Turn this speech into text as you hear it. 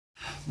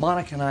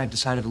Monica and I have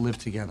decided to live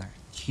together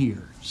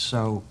here,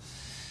 so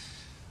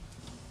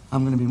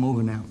I'm gonna be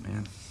moving out,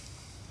 man.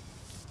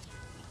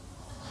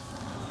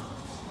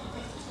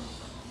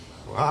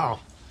 Wow.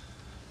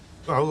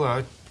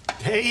 Well,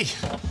 hey,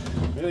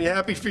 really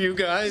happy for you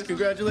guys.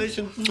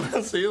 Congratulations.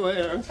 I'll see you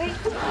later. Hey,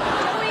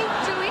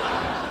 Joey,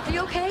 are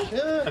you okay?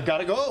 Yeah, I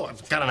gotta go.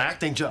 I've got an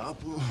acting job.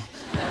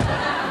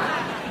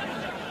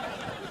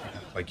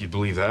 Like you'd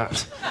believe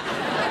that.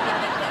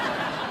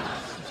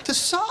 This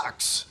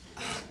sucks.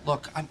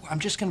 Look, I'm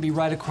just gonna be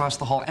right across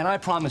the hall, and I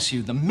promise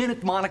you, the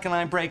minute Monica and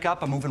I break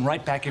up, I'm moving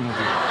right back in with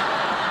you.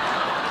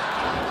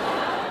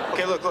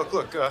 Okay,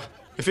 look.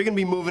 If you're gonna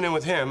be moving in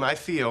with him, I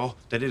feel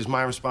that it is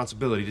my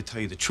responsibility to tell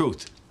you the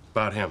truth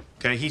about him,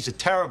 okay? He's a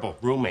terrible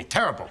roommate,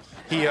 terrible.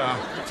 He,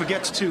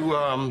 forgets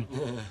to,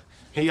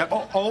 he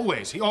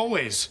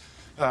always,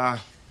 oh,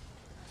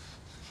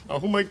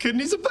 my kid,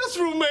 he's the best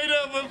roommate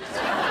ever.